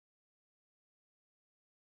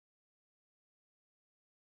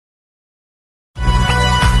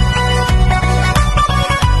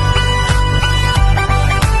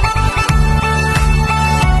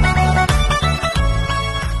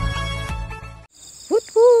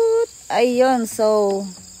Ayun, so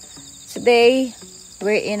today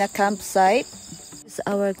we're in a campsite. This is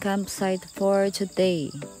our campsite for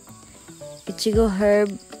today.越後ハ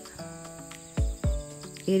ーブ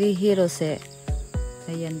入広瀬.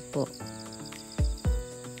 Ayan po.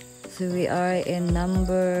 So we are in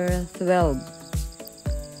number 12.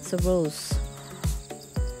 So Rose.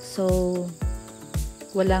 So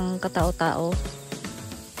walang katao-tao.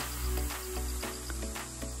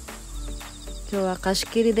 今日は貸し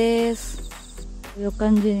切りです。こういう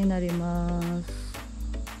感じになります。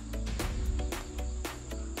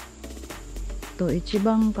1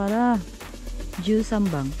番から13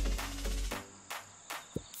番。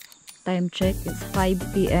Time check, it's 5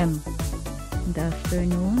 p.m. in the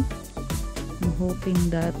afternoon. I'm hoping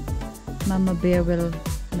that Mama Bear will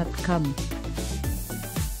not come.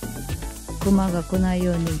 Kumaga ko na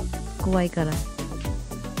yun eh. Kuway kara.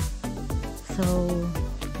 So,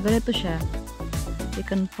 ganito siya. You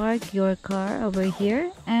can park your car over here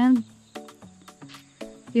and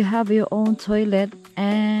you have your own toilet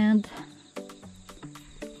and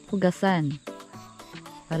hugasan.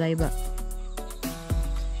 Para iba.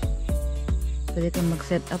 Pwede kang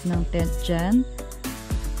mag-set up ng tent dyan.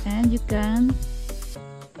 And you can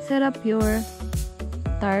set up your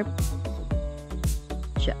tarp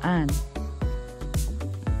dyan.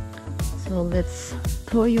 So let's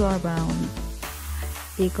throw you around.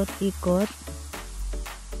 Ikot-ikot.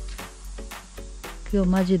 Kyo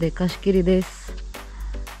maji de kashikiri desu.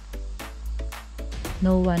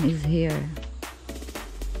 No one is here.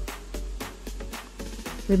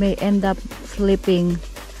 We may end up sleeping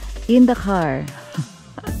in the car.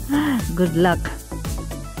 Good luck.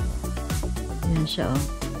 Yan siya, oh.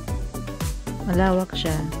 Malawak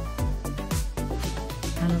siya.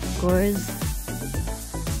 And of course,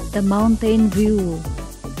 the mountain view.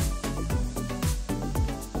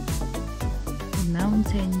 The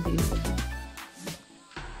mountain view.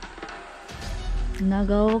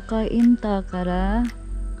 Nagaoka inta kara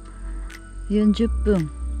 40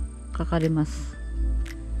分 kakarimasu.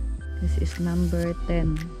 This is number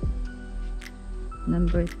 10.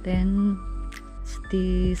 Number 10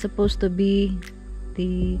 is supposed to be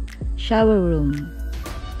the shower room.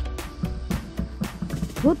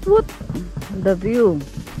 What? The view.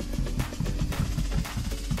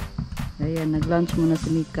 Ayan, nag-lunch muna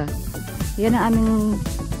si Mika. Yan ang aming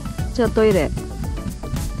toilet.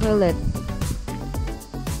 Toilet.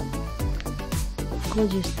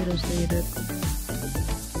 Koji shiteru shite iru.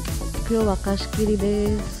 Kyou wa kashikiri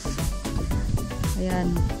desu.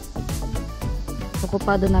 Ayan.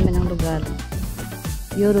 Okupado namin ang lugar.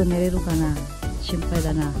 Yoru nereru ka na. Shinpai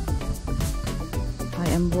da na. I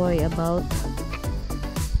am worried about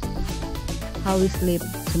how we sleep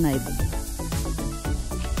tonight.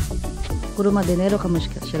 Kuruma de neru ka mo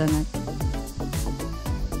shiranai.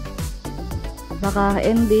 Baka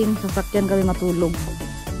ending sasakyan kami matulog.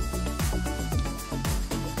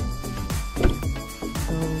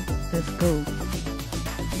 So, let's go.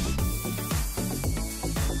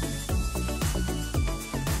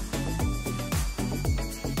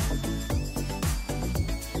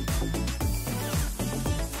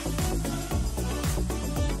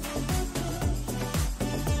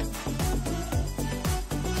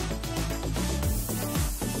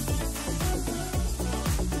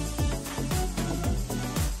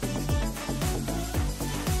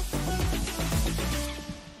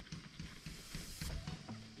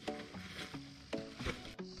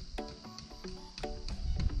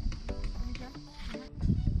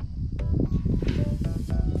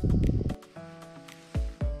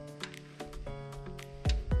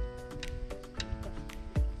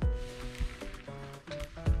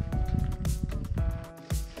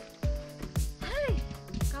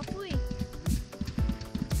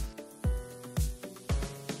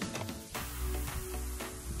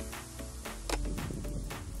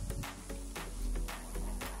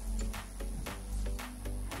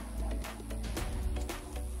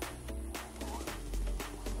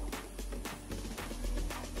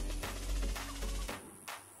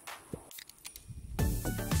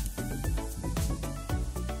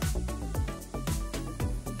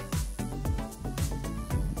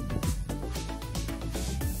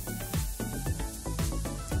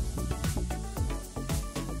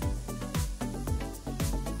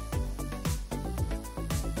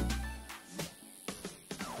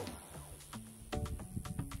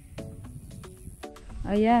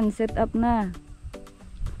 Ayan, set up na.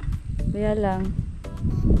 Kaya lang,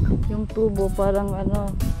 yung tubo parang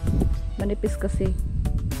ano, manipis kasi.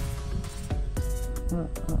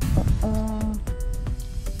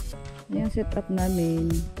 Ayan, set up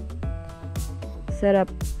namin. Set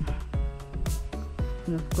up.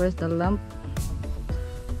 And of course, the lamp.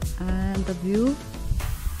 And the view.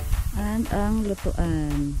 And ang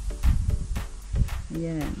lutuan.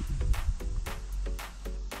 Ayan.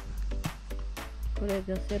 We're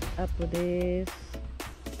gonna set up with this.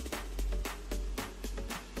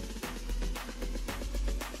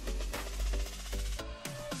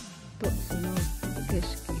 Ito, sunod.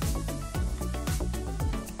 Keshki.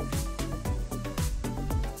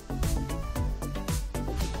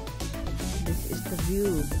 This is the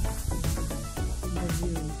view. The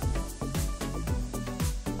view.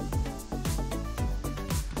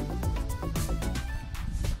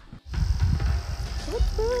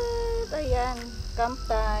 Ayan, camp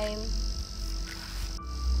time.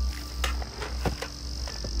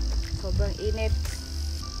 Sobrang init.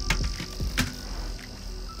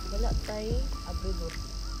 Wala tayo abridor.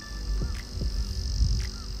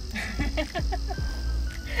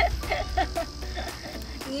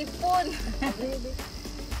 Ngipon.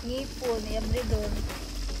 Ngipon, abridor.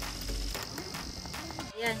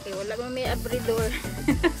 Ayan, kaya wala mo may abridor.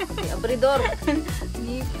 May abridor.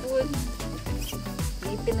 Ngipon.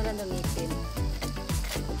 Ngipin na lang daw, ngipin.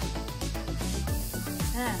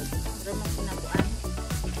 Ha, para mo sinabuan.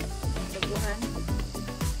 Baguhan.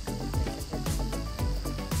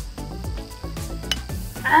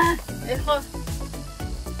 Ah! Eko!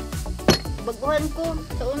 Baguhan ko.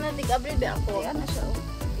 Sa una, tig-abrid ba ako? Ayan na siya, oh.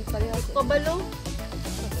 Kabalo?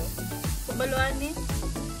 Kabaloan eh.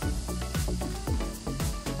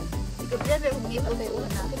 Tig-abrid ba yung ngipon sa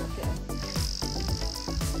una?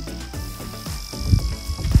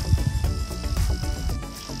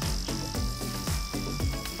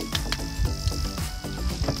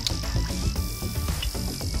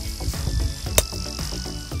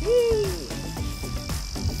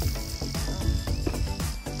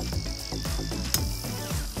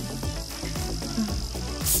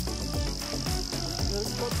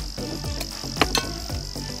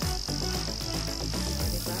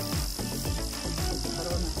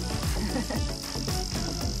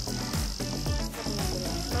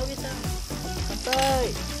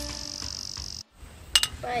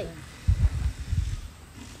 Bye.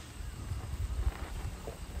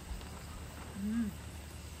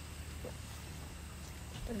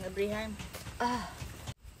 Pangabrihan.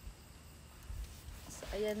 So,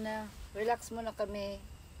 ayan na. Relax muna kami.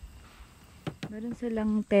 Meron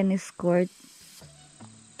silang tennis court.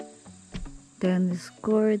 Tennis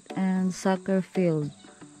court and soccer field.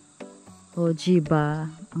 O jiba.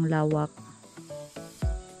 Ang lawak.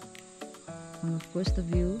 And of course the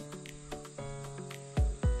view.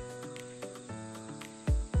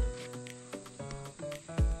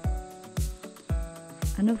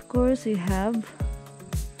 And of course, we have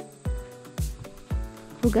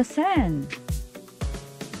hugasan.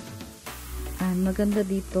 And maganda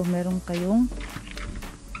dito, meron kayong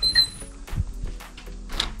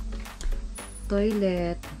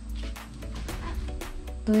toilet.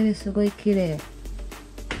 Toilet, sugoi kire.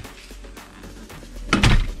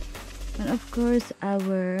 And of course,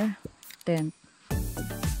 our tent.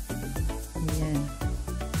 Ayan.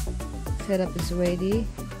 Setup is ready.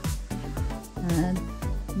 And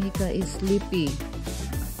Mika is sleepy.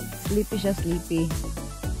 Sleepy siya, sleepy.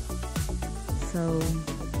 So,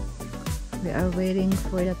 we are waiting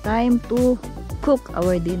for the time to cook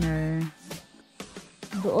our dinner.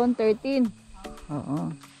 Doon, 13.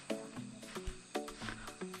 Oo.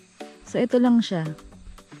 So, ito lang siya.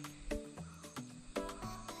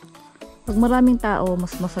 Pag maraming tao,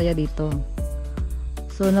 mas masaya dito.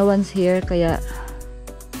 So, no one's here, kaya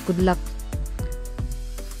good luck.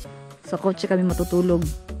 Sa kotse kami matutulog.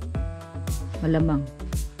 Malamang.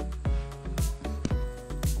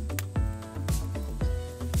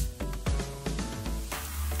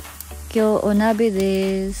 Kyo onabe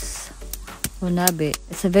desu. Onabe.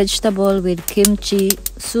 It's a vegetable with kimchi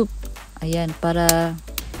soup. Ayan, para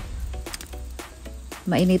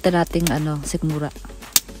mainitan nating sikmura.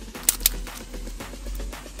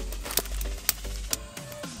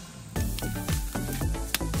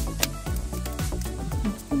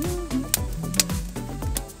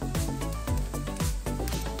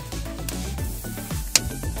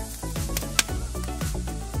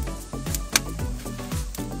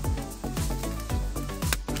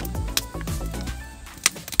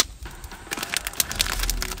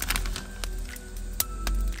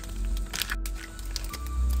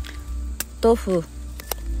 Tofu.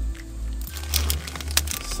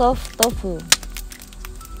 Soft tofu.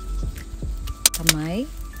 Kamay.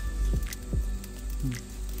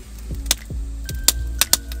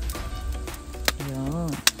 Yan.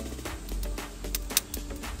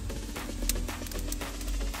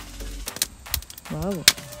 Wow.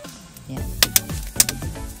 Yan.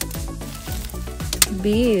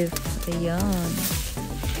 beef. Ayan.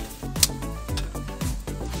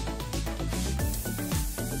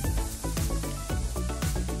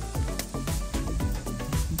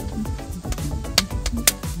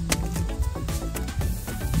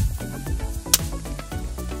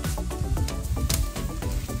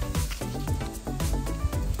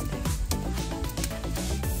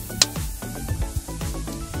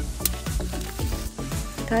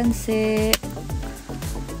 Kanse.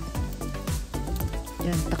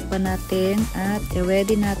 Yan, takpan natin at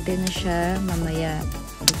i-ready natin na siya mamaya.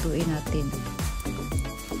 Lutuin natin.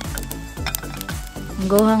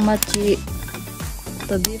 Gohang machi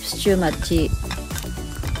to beef stew machi.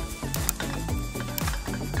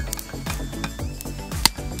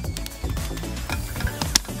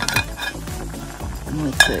 Mo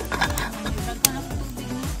ito.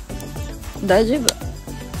 Daijoubu.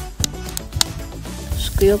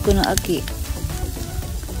 よくの秋、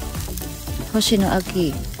星野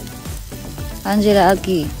秋、アンジェラ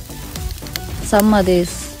秋、さんまで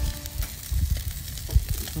す。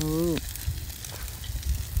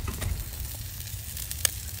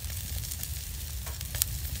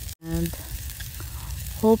And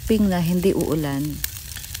hoping na hindi uulan.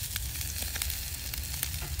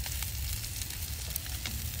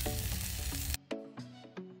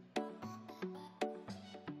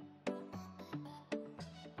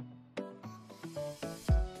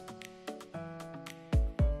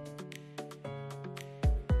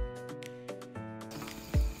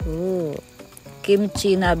 Oh,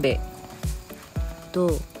 kimchi nabe.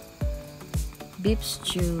 To beef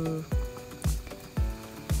stew.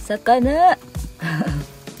 Sakana.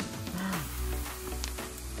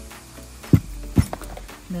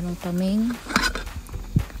 Meron kaming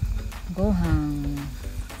gohang.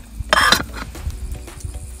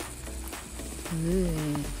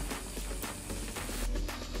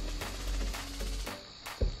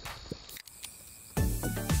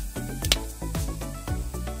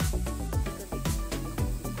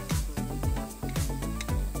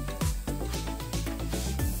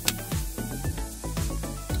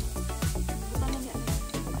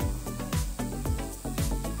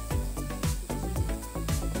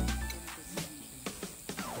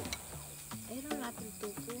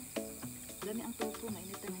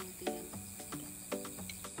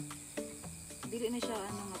 Dili na siya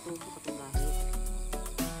matuto katunggahi.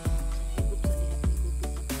 Ikot sa diha,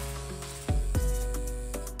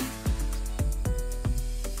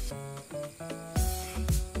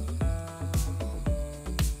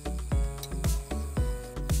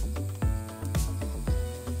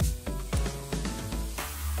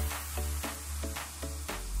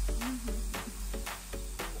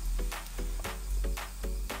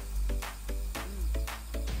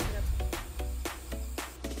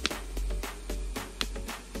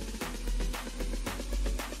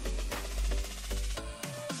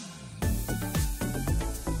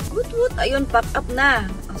 Woot, ayun, pack up na.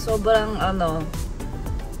 Sobrang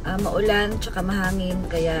maulan tsaka mahangin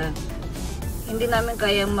kaya hindi namin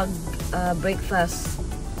kayang mag breakfast.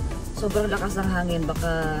 Sobrang lakas ng hangin,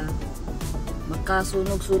 baka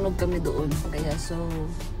magkasunog-sunog kami doon. Kaya so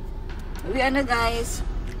uwian na guys.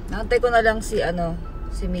 Nakantay ko na lang si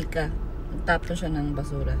Mika. Nagtapon siya ng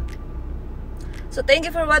basura. So thank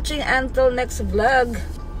you for watching until next vlog.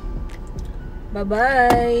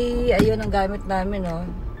 Bye-bye. Ayun ang gamit namin,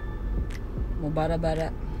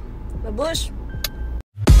 Mubara-bara. Babush!